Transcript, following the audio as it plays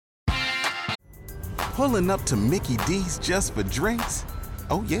Pulling up to Mickey D's just for drinks?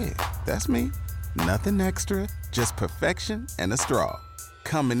 Oh yeah, that's me. Nothing extra, just perfection and a straw.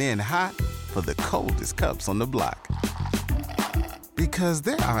 Coming in hot for the coldest cups on the block. Because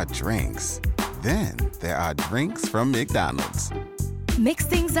there are drinks. Then there are drinks from McDonald's. Mix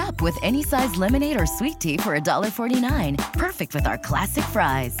things up with any size lemonade or sweet tea for $1.49. Perfect with our classic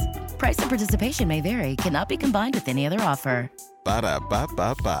fries. Price and participation may vary. Cannot be combined with any other offer.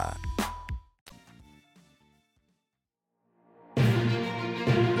 Ba-da-ba-ba-ba.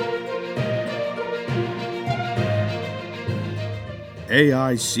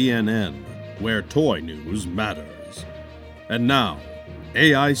 AICNN, where toy news matters. And now,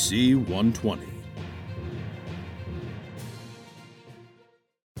 AIC 120.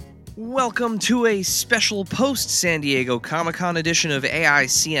 Welcome to a special post-San Diego Comic-Con edition of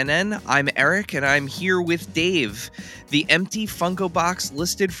AICNN. I'm Eric, and I'm here with Dave. The empty Funko box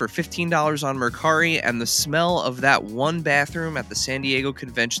listed for $15 on Mercari and the smell of that one bathroom at the San Diego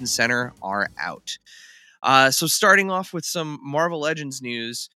Convention Center are out. So starting off with some Marvel Legends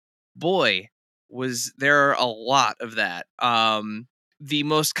news, boy, was there a lot of that. The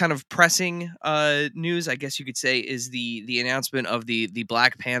most kind of pressing news, I guess you could say, is the announcement of the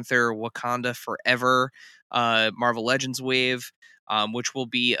Black Panther Wakanda Forever Marvel Legends wave, which will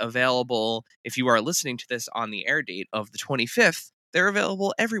be available, if you are listening to this on the air date of the 25th, they're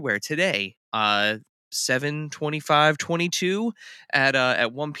available everywhere today, 7/25/22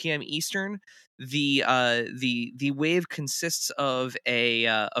 at 1 p.m. Eastern. The wave consists of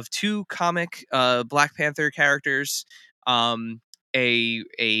of two comic Black Panther characters, a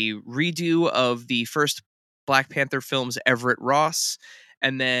redo of the first Black Panther film's Everett Ross,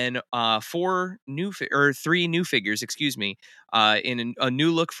 and then three new figures, in a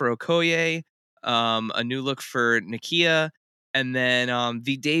new look for Okoye, a new look for Nakia, and then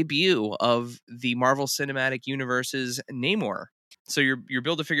the debut of the Marvel Cinematic Universe's Namor. So your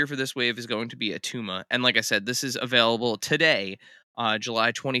Build-A-Figure for this wave is going to be a Tuma. And like I said, this is available today,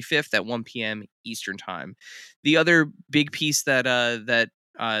 July 25th at 1 p.m. Eastern Time. The other big piece that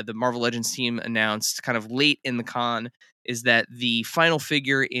the Marvel Legends team announced kind of late in the con is that the final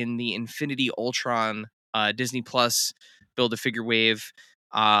figure in the Infinity Ultron Disney Plus Build-A-Figure wave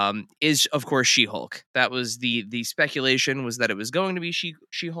is, of course, She-Hulk. That was the speculation, was that it was going to be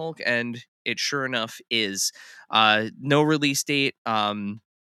She-Hulk, and it sure enough is. No release date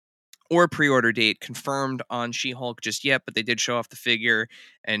or pre-order date confirmed on She-Hulk just yet, but they did show off the figure,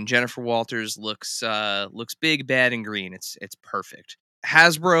 and Jennifer Walters looks big, bad, and green. It's perfect.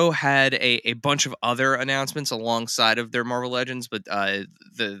 Hasbro had a bunch of other announcements alongside of their Marvel Legends, but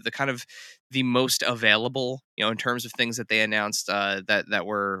the kind of the most available, in terms of things that they announced that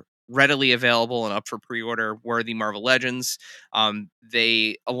were readily available and up for pre-order were the Marvel Legends.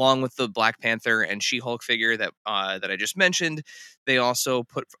 They, along with the Black Panther and She-Hulk figure that I just mentioned, they also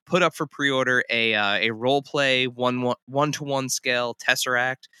put up for pre-order a role play 1-to-1 scale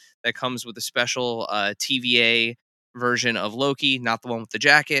Tesseract that comes with a special TVA version of Loki, not the one with the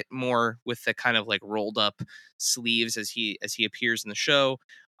jacket, more with the kind of like rolled up sleeves as he appears in the show.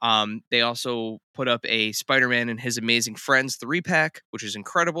 They also put up a Spider-Man and His Amazing Friends 3-pack, which is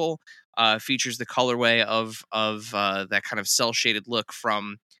incredible. Features the colorway of that kind of cel-shaded look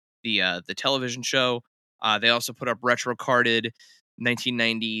from the television show. They also put up retro-carded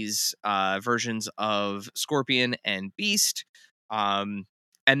 1990s versions of Scorpion and Beast. And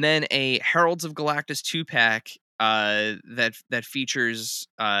then a Heralds of Galactus 2-pack that features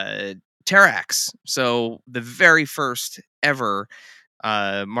Terrax. So the very first ever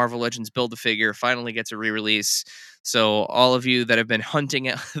Marvel Legends Build-A-Figure finally gets a re-release. So all of you that have been hunting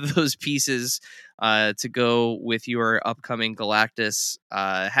at those pieces to go with your upcoming Galactus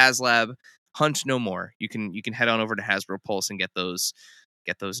HasLab, hunt no more. You can head on over to Hasbro Pulse and get those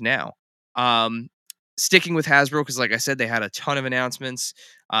now. Sticking with Hasbro, because like I said, they had a ton of announcements.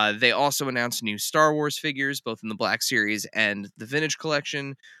 They also announced new Star Wars figures, both in the Black Series and the Vintage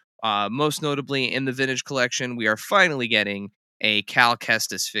Collection. Most notably, in the Vintage Collection, we are finally getting a Cal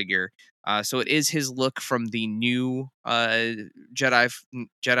Kestis figure. So it is his look from the new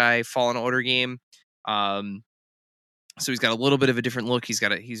Jedi Fallen Order game. So he's got a little bit of a different look. He's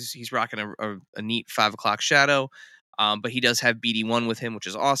rocking a neat 5 o'clock shadow, but he does have BD1 with him, which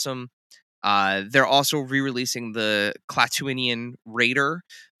is awesome. They're also re-releasing the Klatooinian Raider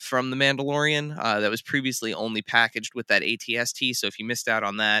from The Mandalorian that was previously only packaged with that ATST. So if you missed out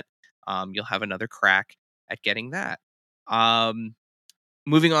on that, you'll have another crack at getting that.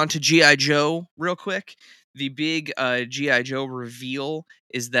 Moving on to G.I. Joe real quick. The big G.I. Joe reveal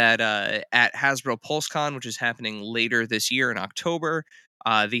is that at Hasbro PulseCon, which is happening later this year in October,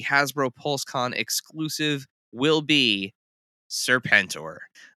 the Hasbro PulseCon exclusive will be Serpentor,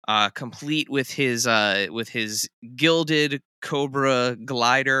 complete with his gilded Cobra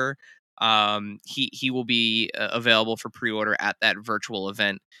glider. He will be available for pre-order at that virtual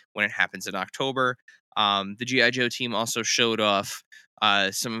event when it happens in October. The GI Joe team also showed off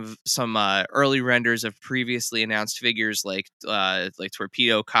some early renders of previously announced figures like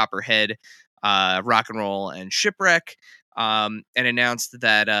Torpedo, Copperhead, Rock and Roll, and Shipwreck. And announced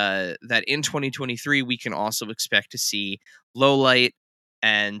that that in 2023 we can also expect to see Lowlight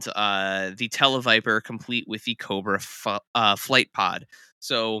and the Televiper complete with the Cobra flight pod.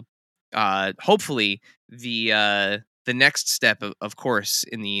 So hopefully the next step, of course,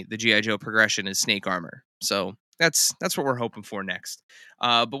 in the GI Joe progression is Snake Armor. So that's what we're hoping for next.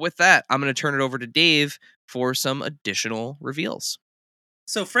 But with that, I'm going to turn it over to Dave for some additional reveals.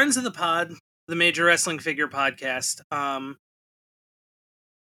 So, friends of the pod, the Major Wrestling Figure Podcast,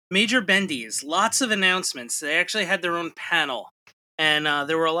 Major Bendy's, lots of announcements. They actually had their own panel, and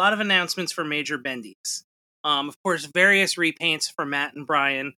there were a lot of announcements for Major Bendy's. Of course, various repaints for Matt and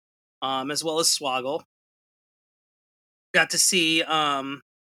Brian, as well as Swoggle. Got to see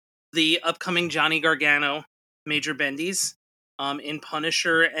the upcoming Johnny Gargano Major Bendy's in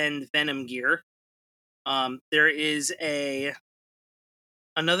Punisher and Venom gear. There is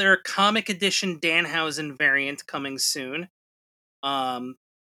another comic edition Danhausen variant coming soon.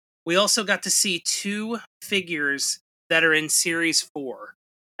 We also got to see 2 figures that are in Series 4.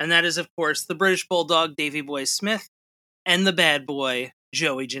 And that is, of course, the British Bulldog Davey Boy Smith and the Bad Boy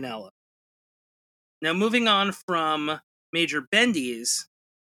Joey Janela. Now, moving on from Major Bendy's,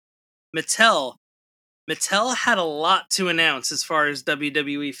 Mattel had a lot to announce as far as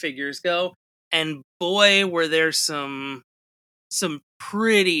WWE figures go. And boy, were there some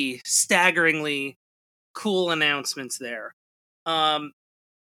pretty staggeringly cool announcements there. Of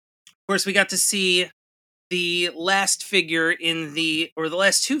course, we got to see the last figure the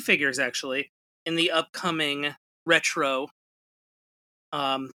last 2 figures actually in the upcoming retro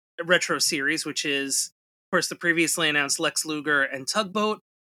series, which is, of course, the previously announced Lex Luger and Tugboat.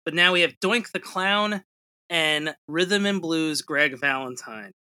 But now we have Doink the Clown and Rhythm and Blues Greg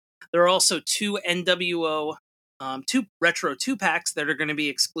Valentine. There are also 2 NWO 2 retro 2-packs that are going to be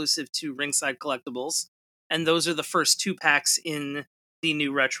exclusive to Ringside Collectibles, and those are the first 2 packs in the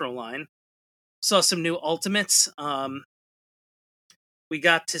new retro line. Saw some new Ultimates. We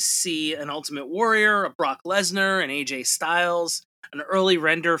got to see an Ultimate Warrior, a Brock Lesnar, an AJ Styles, an early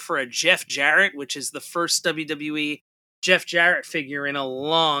render for a Jeff Jarrett, which is the first WWE Jeff Jarrett figure in a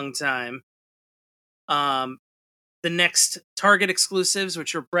long time. The next Target exclusives,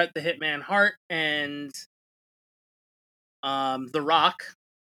 which are Bret the Hitman Hart and The Rock.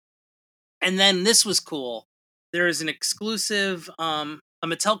 And then this was cool. There is an exclusive, a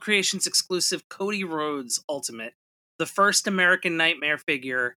Mattel Creations exclusive Cody Rhodes Ultimate, the first American Nightmare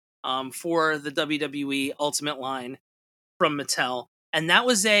figure for the WWE Ultimate line from Mattel. And that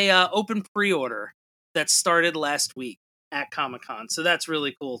was a open pre-order that started last week at Comic-Con. So that's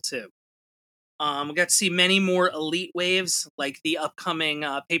really cool too. We got to see many more Elite waves, like the upcoming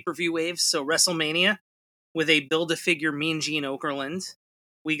pay-per-view waves. So WrestleMania with a Build-A-Figure Mean Gene Okerlund.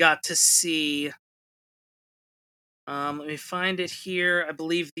 We got to see, let me find it here, I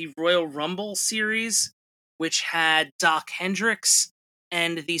believe the Royal Rumble series, which had Doc Hendricks,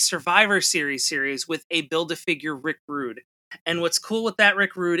 and the Survivor series with a Build-A-Figure Rick Rude. And what's cool with that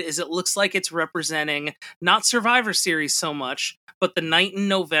Rick Rude is it looks like it's representing not Survivor Series so much, but the night in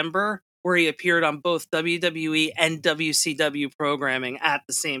November where he appeared on both WWE and WCW programming at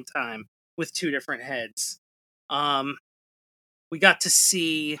the same time with 2 different heads. We got to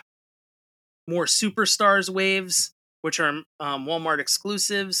see more Superstars waves, which are Walmart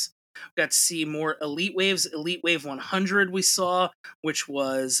exclusives. We got to see more Elite waves. Elite Wave 100 we saw, which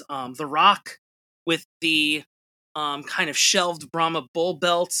was The Rock with the kind of shelved Brahma Bull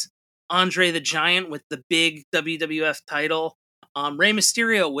belt. Andre the Giant with the big WWF title. Rey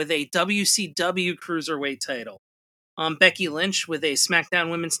Mysterio with a WCW Cruiserweight title. Becky Lynch with a SmackDown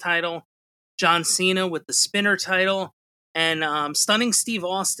Women's title. John Cena with the Spinner title. And Stunning Steve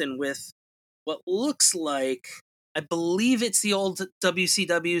Austin with what looks like, I believe it's the old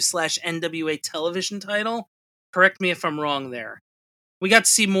WCW/NWA television title. Correct me if I'm wrong there. We got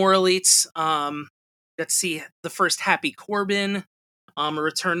to see more Elites. Got to see the first Happy Corbin. A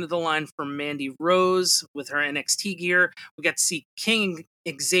return to the line from Mandy Rose with her NXT gear. We got to see King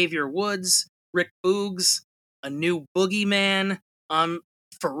Xavier Woods, Rick Boogs, a new Boogeyman,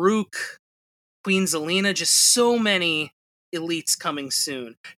 Farouk, Queen Zelina, just so many Elites coming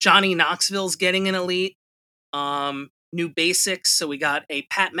soon. Johnny Knoxville's getting an Elite. new basics. So we got a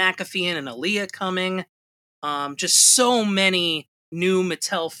Pat McAfee and an Aaliyah coming. Just so many new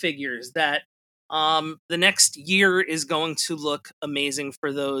Mattel figures that the next year is going to look amazing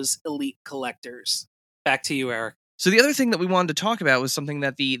for those elite collectors. Back to you, Eric. So the other thing that we wanted to talk about was something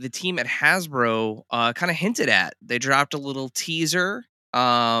that the team at Hasbro kind of hinted at. They dropped a little teaser,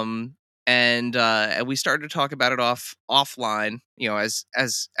 and we started to talk about it offline,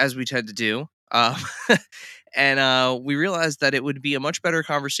 as we tend to do. And we realized that it would be a much better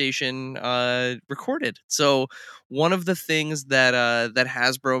conversation recorded. So one of the things that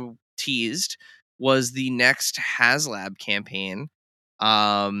Hasbro teased was the next HasLab campaign.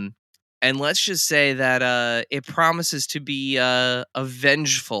 And let's just say that it promises to be a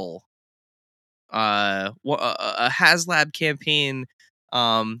vengeful, a HasLab campaign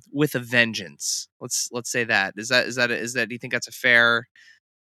with a vengeance. Let's say that. Do you think that's a fair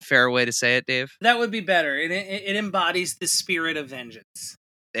way to say it, Dave? That would be better. It embodies the spirit of vengeance.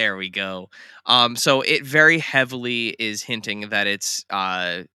 There we go. So it very heavily is hinting that it's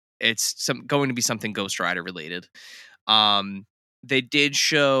going to be something Ghost Rider related. They did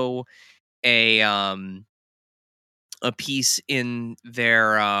show a piece in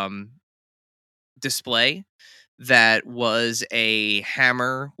their display that was a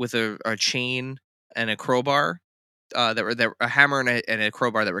hammer with a chain and a crowbar, a hammer and a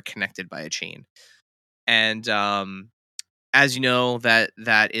crowbar that were connected by a chain. And as you know,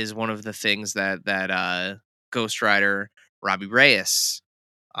 that is one of the things that Ghost Rider Robbie Reyes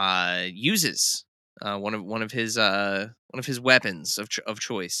uses, one of his weapons of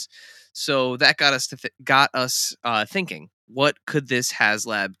choice. So that got us thinking, what could this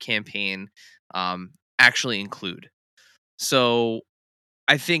HasLab campaign actually include? So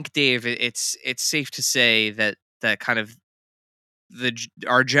I think, Dave, it's safe to say that kind of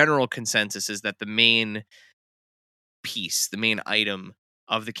our general consensus is that the main piece, the main item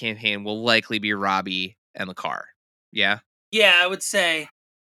of the campaign will likely be Robbie and the car. Yeah. Yeah, I would say,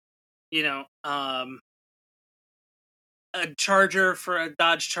 a Dodge Charger for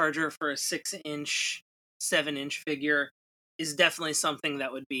a 6-inch, 7-inch figure is definitely something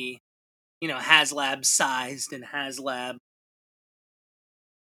that would be, HasLab sized and HasLab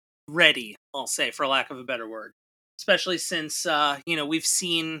ready, I'll say, for lack of a better word. Especially since, we've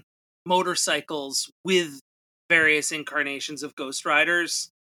seen motorcycles with various incarnations of Ghost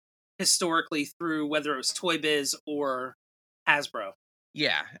Riders historically through whether it was Toy Biz or Hasbro.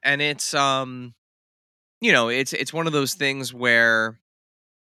 Yeah, and it's it's one of those things where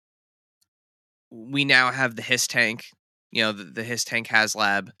we now have the Hiss tank, the Hiss tank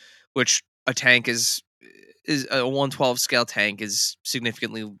HasLab, which a tank is a 1/12 scale tank, is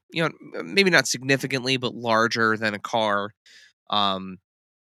significantly, maybe not significantly, but larger than a car.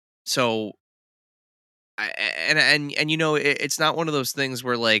 So it's not one of those things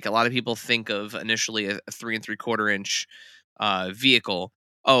where, like, a lot of people think of initially a 3 3/4 inch vehicle.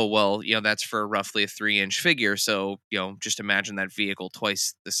 Oh, well, that's for roughly a 3-inch figure. So, just imagine that vehicle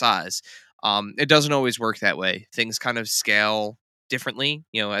twice the size. It doesn't always work that way. Things kind of scale differently,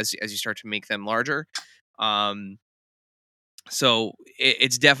 as you start to make them larger. So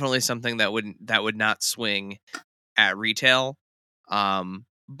it's definitely something that would not swing at retail.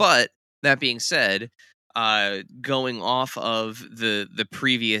 But that being said, going off of the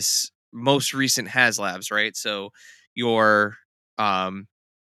previous most recent HasLabs, right? So your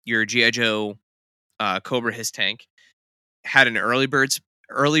G.I. Joe Cobra Hiss tank had an early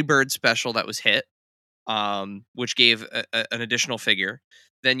bird special that was hit, which gave an additional figure.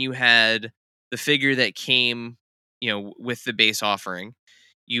 Then you had the figure that came, with the base offering.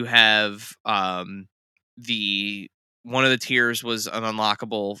 You have the one of the tiers was an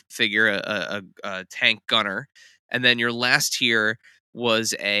unlockable figure, a tank gunner, and then your last tier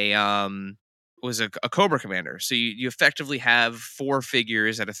was a Cobra Commander. So you effectively have 4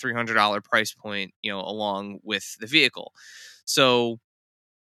 figures at a $300 price point, along with the vehicle. So,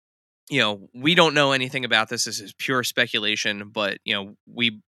 we don't know anything about this. This is pure speculation, but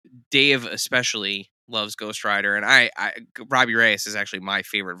Dave especially loves Ghost Rider, and Robbie Reyes is actually my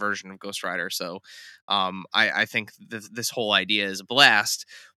favorite version of Ghost Rider. So, I think this whole idea is a blast.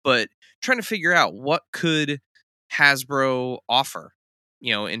 But trying to figure out what could Hasbro offer,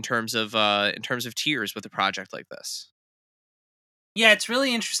 in terms of tiers with a project like this. Yeah, it's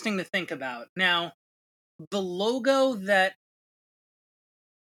really interesting to think about. Now, the logo that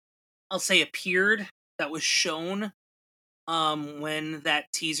I'll say appeared, that was shown when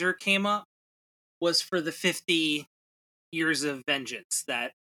that teaser came up, was for the 50 years of vengeance,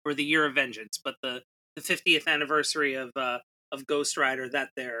 or the year of vengeance, but the 50th anniversary of Ghost Rider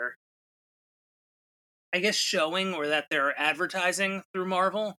that they're I guess, showing or that they're advertising through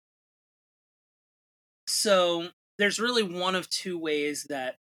Marvel. So there's really one of two ways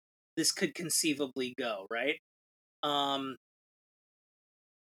that this could conceivably go, right?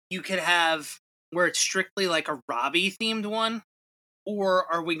 You could have where it's strictly like a Robbie themed one,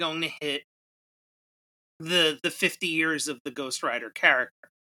 or are we going to hit the 50 years of the Ghost Rider character?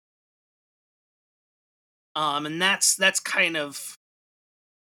 And that's kind of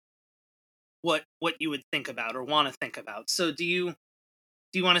what you would think about or want to think about. So do you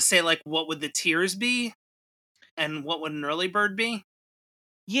want to say, like, what would the tiers be and what would an early bird be?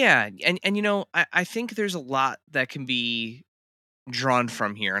 Yeah, and I think there's a lot that can be drawn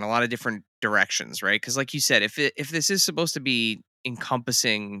from here in a lot of different directions, right? Because like you said, if this is supposed to be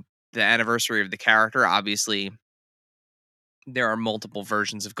encompassing the anniversary of the character, obviously there are multiple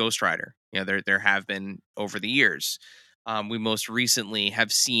versions of Ghost Rider. There have been over the years. We most recently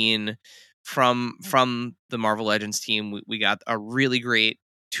have seen from the Marvel Legends team, we got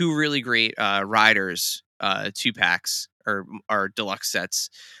two really great riders, 2 packs or deluxe sets,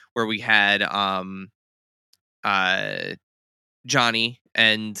 where we had uh Johnny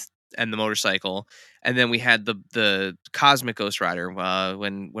and the motorcycle, and then we had the Cosmic Ghost Rider,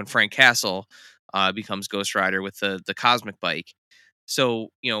 when Frank Castle becomes Ghost Rider with the Cosmic bike. So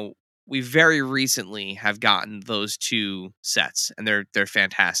we very recently have gotten those 2 sets, and they're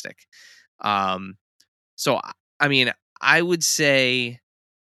fantastic. Um, so I mean, I would say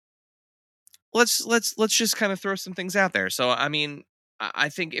let's just kind of throw some things out there. So I mean, I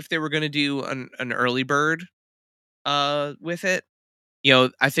think if they were going to do an early bird with it,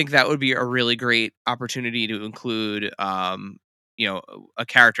 I think that would be a really great opportunity to include, a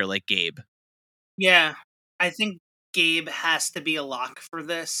character like Gabe. Yeah, I think Gabe has to be a lock for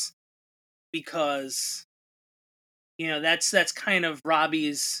this because that's kind of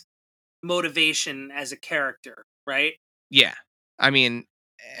Robbie's motivation as a character, right? Yeah, I mean,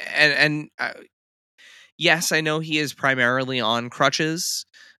 and yes, I know he is primarily on crutches,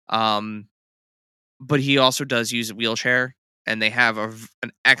 um, but he also does use a wheelchair, and they have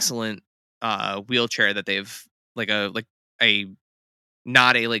an excellent wheelchair that they've like a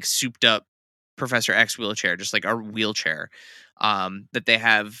not a like souped up Professor X wheelchair, just like a wheelchair that they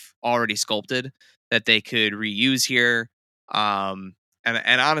have already sculpted that they could reuse here. And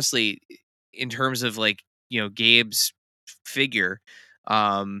honestly, in terms of like, Gabe's figure,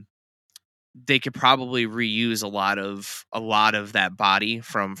 um, they could probably reuse a lot of that body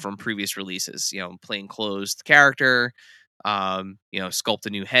from previous releases. Plain clothes the character, sculpt a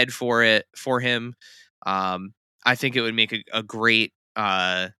new head for him. I think it would make a great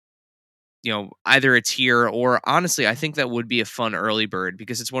either a tier, or honestly, I think that would be a fun early bird,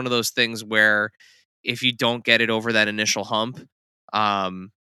 because it's one of those things where if you don't get it over that initial hump,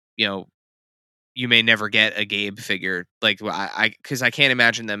 um, you know, you may never get a Gabe figure. Like because I can't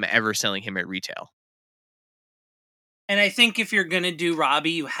imagine them ever selling him at retail. And I think if you're gonna do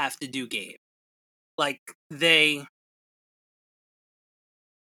Robbie, you have to do Gabe. Like they,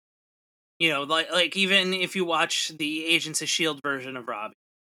 like even if you watch the Agents of Shield version of Robbie,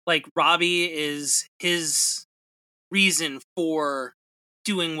 like Robbie is his reason for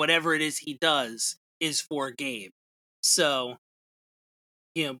doing whatever it is he does is for Gabe. So,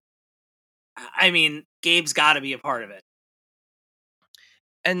 you know, I mean, Gabe's got to be a part of it.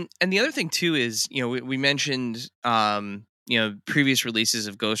 And the other thing too is, we mentioned previous releases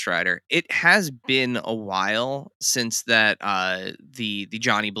of Ghost Rider. It has been a while since that the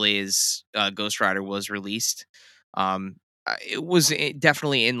Johnny Blaze Ghost Rider was released. It was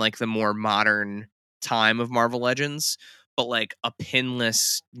definitely in like the more modern time of Marvel Legends, but like a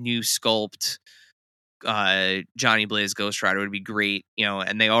pinless new sculpt Johnny Blaze Ghost Rider would be great.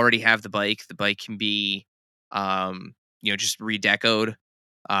 And they already have the bike. The bike can be just redecoed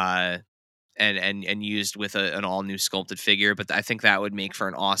uh and used with an all new sculpted figure. But I think that would make for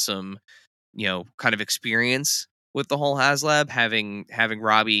an awesome, kind of experience with the whole HasLab, having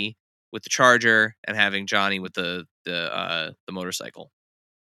Robbie with the Charger and having Johnny with the motorcycle.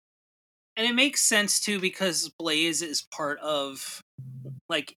 And it makes sense too because Blaze is part of,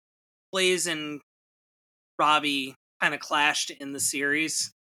 like, Blaze and Robbie kind of clashed in the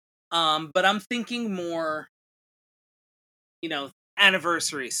series. But I'm thinking more,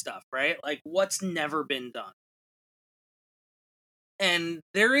 anniversary stuff, right? Like what's never been done. And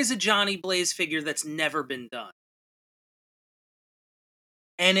there is a Johnny Blaze figure that's never been done.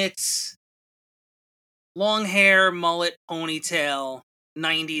 And it's long hair, mullet, ponytail,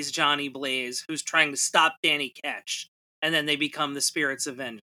 90s Johnny Blaze who's trying to stop Danny Ketch. And then they become the Spirits of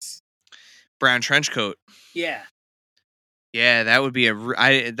Vengeance. Brown trench coat. Yeah. Yeah, that would be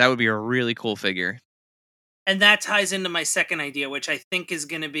that would be a really cool figure. And that ties into my second idea, which I think is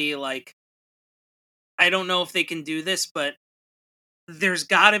going to be like, I don't know if they can do this, but there's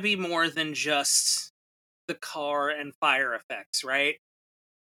got to be more than just the car and fire effects, right?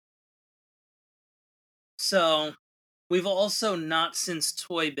 So we've also not since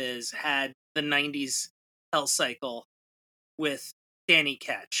Toy Biz had the 90s Hell Cycle with Danny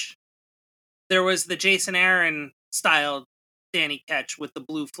Ketch. There was the Jason Aaron style Danny Ketch with the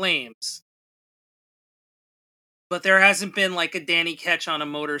blue flames. But there hasn't been like a Danny Ketch on a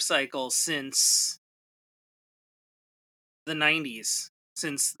motorcycle since the 90s,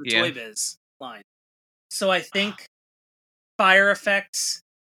 since the Yeah. Toy Biz line. So I think fire effects,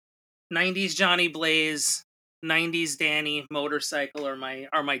 90s Johnny Blaze, 90s Danny motorcycle are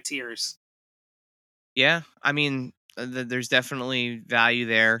my tiers. Yeah, I mean, there's definitely value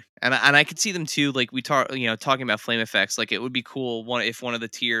there, and I could see them too. Like we talking about flame effects. Like it would be cool if one of the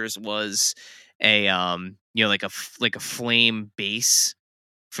tiers was a like a flame base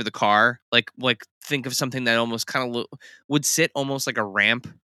for the car. Like think of something that almost kind of would sit almost like a ramp,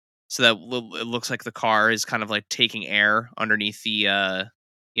 so that it looks like the car is kind of like taking air underneath the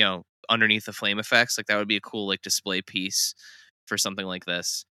underneath the flame effects. Like that would be a cool like display piece for something like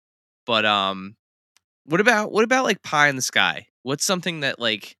this. But what about like pie in the sky? What's something that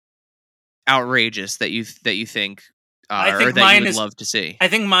like outrageous that you think I or think that you mine would is love to see? I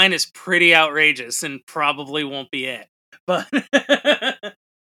think mine is pretty outrageous and probably won't be it. But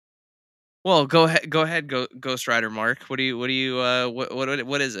Well, go ahead, Ghost Rider Mark. What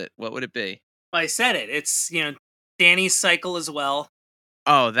is it? What would it be? I said it. It's, Danny's cycle as well,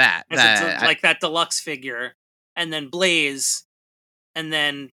 Oh, that as it's that I, like that deluxe figure, and then Blaze, and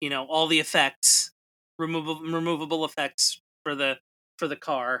then, all the effects, removable effects for the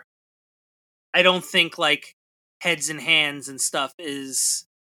car. I don't think like heads and hands and stuff is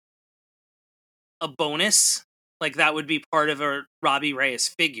a bonus. Like that would be part of a Robbie Reyes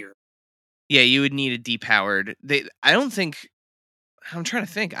figure. yeah, you would need a depowered. I don't think I'm trying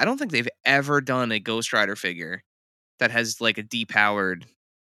to think. I don't think they've ever done a Ghost Rider figure that has like a depowered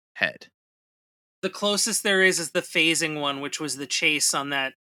head. The closest there is the phasing one, which was the chase on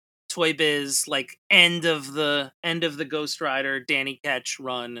that Toy Biz like end of the Ghost Rider Danny Ketch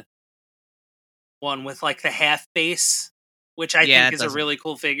run one with like the half base, which I Yeah, think it is a doesn't really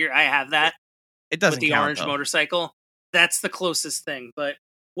cool figure. I have it, that it with doesn't the count orange though. motorcycle. That's the closest thing. But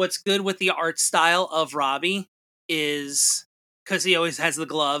what's good with the art style of Robbie is because he always has the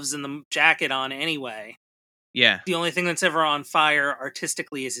gloves and the jacket on anyway. Yeah. The only thing that's ever on fire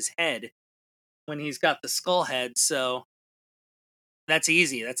artistically is his head when he's got the skull head. So that's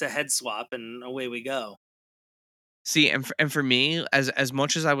easy. That's a head swap, and away we go. See, and for me, as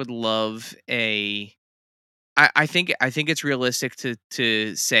much as I would love I think it's realistic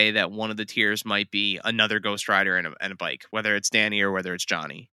to say that one of the tiers might be another Ghost Rider and a bike, whether it's Danny or whether it's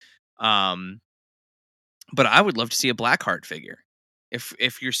Johnny. Um, but I would love to see a Blackheart figure.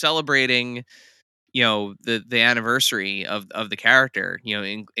 If you're celebrating, the anniversary of the character,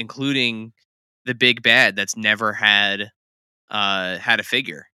 including the big bad that's never had a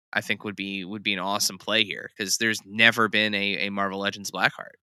figure, I think would be an awesome play here because there's never been a Marvel Legends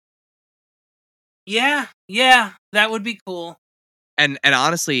Blackheart. Yeah, that would be cool. And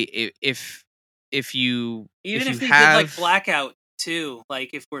honestly, if you Even if you if they did like have Blackout too,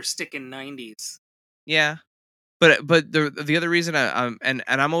 like if we're sticking 90s. yeah, but the other reason and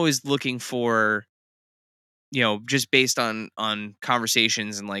I'm always looking for just based on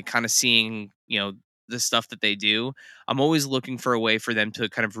conversations and like kind of seeing the stuff that they do, I'm always looking for a way for them to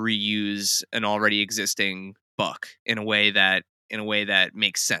kind of reuse an already existing buck in a way that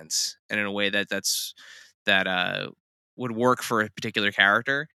makes sense and in a way that would work for a particular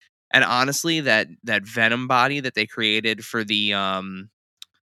character. And honestly, that Venom body that they created for the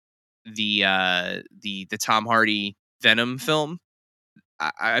Tom Hardy Venom film,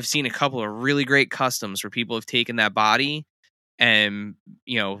 I've seen a couple of really great customs where people have taken that body and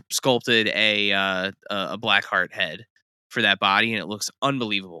sculpted a Blackheart head for that body, and it looks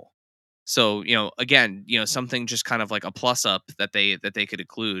unbelievable. So again, something just kind of like a plus up that they could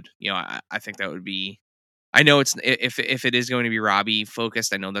include. I think that would be. I know it's if it is going to be Robbie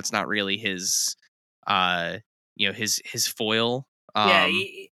focused. I know that's not really his, his foil. Yeah,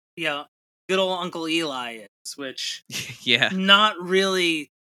 yeah. Good old Uncle Eli is, which Yeah. not really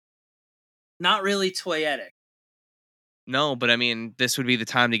toyetic. No, but I mean, this would be the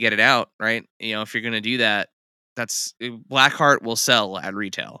time to get it out, right? If you're gonna do that, Blackheart will sell at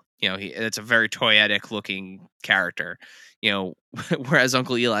retail. It's a very toyetic looking character. Whereas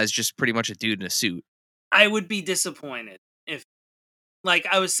Uncle Eli is just pretty much a dude in a suit. I would be disappointed if, like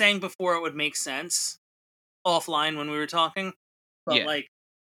I was saying before, it would make sense. offline when we were talking. But Yeah. like,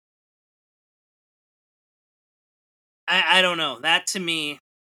 I don't know. That to me,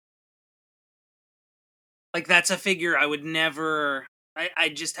 like, that's a figure I would never. I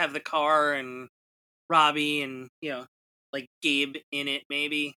just have the car and Robbie and like Gabe in it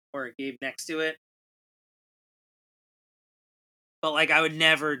maybe, or Gabe next to it. But like, I would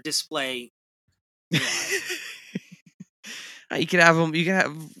never display Eli. You could have him. You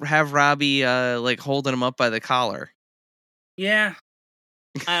could have Robbie like holding him up by the collar. Yeah,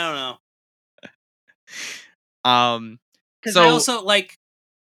 I don't know. Because I So also like,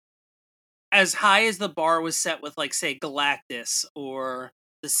 as high as the bar was set with, like, say, Galactus or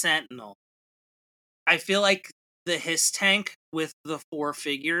the Sentinel, I feel like the Hiss tank with the 4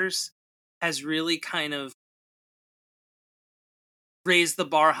 figures has really kind of raised the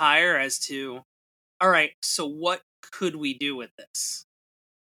bar higher as to, all right, so what could we do with this?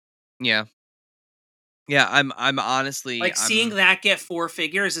 yeah, yeah. I'm honestly Like, seeing that get 4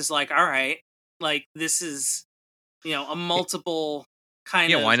 figures is like, all right, like, this is, a multiple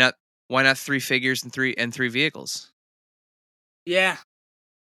kind yeah. of, Why not? Why not 3 figures and three vehicles? yeah.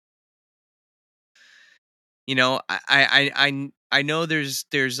 I know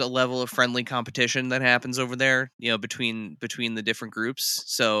there's a level of friendly competition that happens over there, between the different groups.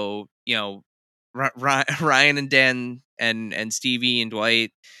 So, Ryan and Dan and Stevie and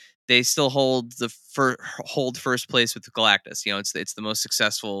Dwight, they still hold first place with the Galactus. It's the most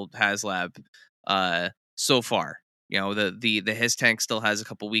successful HasLab so far. The his tank still has a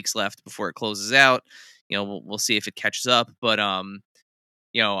couple weeks left before it closes out. We'll see if it catches up, but I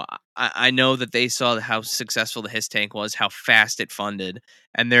know that they saw how successful the Hiss tank was, how fast it funded,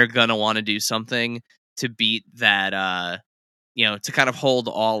 and they're gonna want to do something to beat that. To kind of hold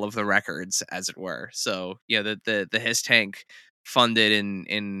all of the records, as it were. So the Hiss tank funded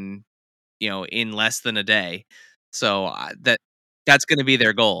in less than a day. So that's going to be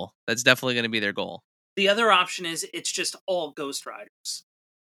their goal. That's definitely going to be their goal. The other option is it's just all Ghost Riders.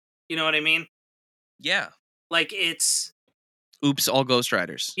 You know what I mean? Yeah. Like, it's, Oops, all Ghost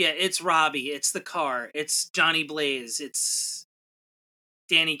Riders. yeah, it's Robbie, it's the car, it's Johnny Blaze, it's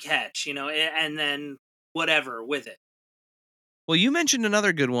Danny Ketch, and then whatever with it. Well, you mentioned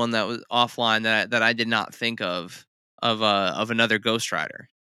another good one that was offline that I did not think of another Ghost Rider.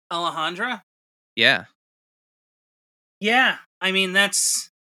 Alejandra? Yeah. Yeah, I mean, that's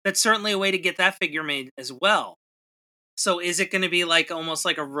certainly a way to get that figure made as well. So is it going to be like almost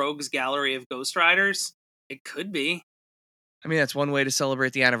like a rogues gallery of Ghost Riders? It could be. I mean, that's one way to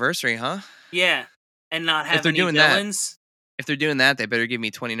celebrate the anniversary, huh? Yeah, and not If have they're any doing that, villains. they better give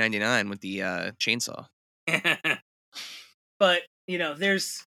me $20.99 with the chainsaw. But,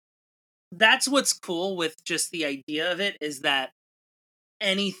 that's what's cool with just the idea of it, is that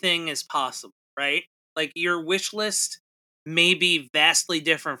anything is possible, right? Like, your wish list may be vastly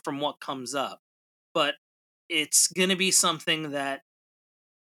different from what comes up, but it's going to be something that,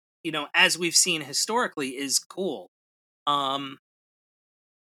 as we've seen historically, is cool. Um,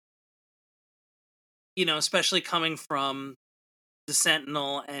 especially coming from the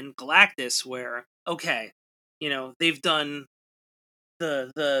Sentinel and Galactus, where, okay, they've done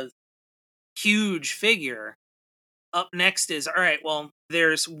the huge figure. Up next is, all right, well,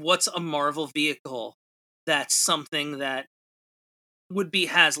 there's what's a Marvel vehicle that's something that would be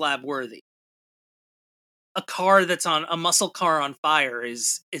HasLab worthy. A car that's on a muscle car on fire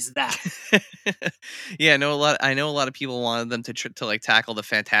is that. Yeah, I know a lot of people wanted them to like tackle the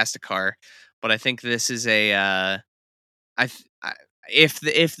Fantastic Car, but I think this is a I, th- I if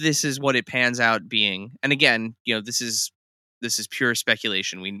this is what it pans out being, and again, this is pure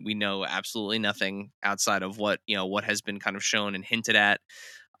speculation. We know absolutely nothing outside of what has been kind of shown and hinted at.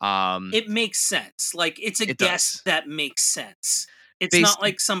 It makes sense. Like, it's a It guess does. that makes sense. It's not Based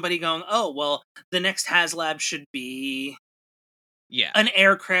like somebody going, oh, well, the next HasLab should be Yeah. an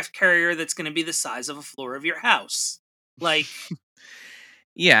aircraft carrier that's going to be the size of a floor of your house. Like,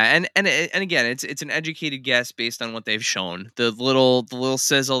 Yeah, and again, it's an educated guess based on what they've shown. The little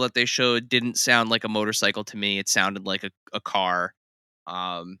sizzle that they showed didn't sound like a motorcycle to me. It sounded like a car.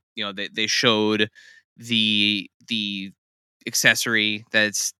 They showed the accessory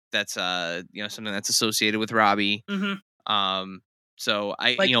that's something that's associated with Robbie. mhm. Um, so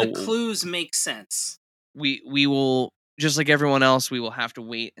I Like, the clues make sense. we will, just like everyone else, we will have to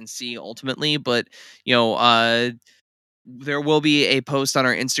wait and see ultimately. But there will be a post on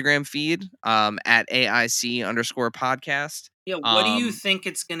our Instagram feed at AIC_podcast. Yeah, what do you Um, think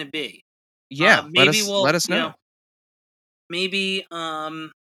it's going to be? yeah, Maybe let we'll, us know. maybe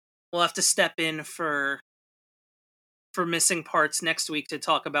we'll have to step in for missing parts next week to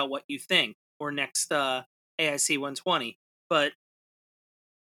talk about what you think, or next AIC 120. But,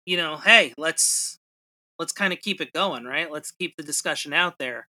 hey, let's kind of keep it going, right? Let's keep the discussion out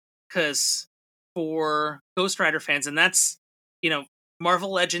there. Because for Ghost Rider fans, and that's,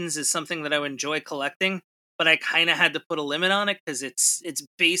 Marvel Legends is something that I would enjoy collecting, but I kind of had to put a limit on it because it's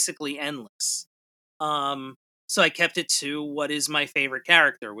basically endless. So I kept it to what is my favorite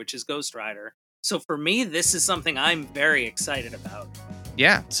character, which is Ghost Rider. So for me, this is something I'm very excited about.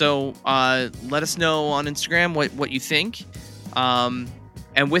 Yeah, so let us know on Instagram what you think. And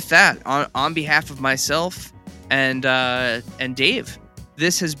with that, on behalf of myself and Dave,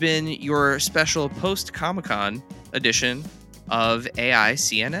 this has been your special post-Comic-Con edition of AI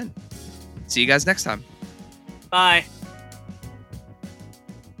CNN. See you guys next time. Bye.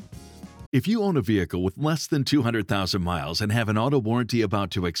 If you own a vehicle with less than 200,000 miles and have an auto warranty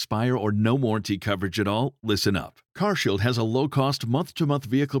about to expire or no warranty coverage at all, listen up. CarShield has a low-cost month-to-month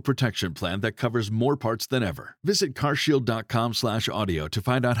vehicle protection plan that covers more parts than ever. Visit carshield.com/audio to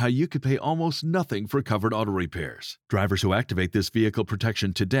find out how you could pay almost nothing for covered auto repairs. Drivers who activate this vehicle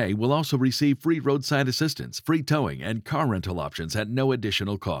protection today will also receive free roadside assistance, free towing, and car rental options at no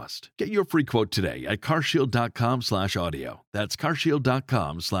additional cost. Get your free quote today at carshield.com/audio. That's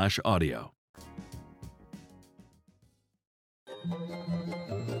carshield.com/audio.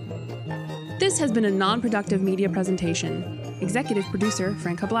 This has been a non-productive media presentation. Executive producer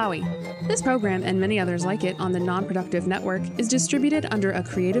Frank Hablawi. This program and many others like it on the Non-Productive Network is distributed under a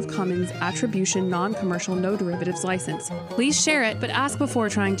Creative Commons Attribution Non-Commercial No Derivatives license. Please share it, but ask before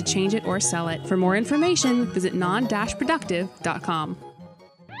trying to change it or sell it. For more information, visit non-productive.com.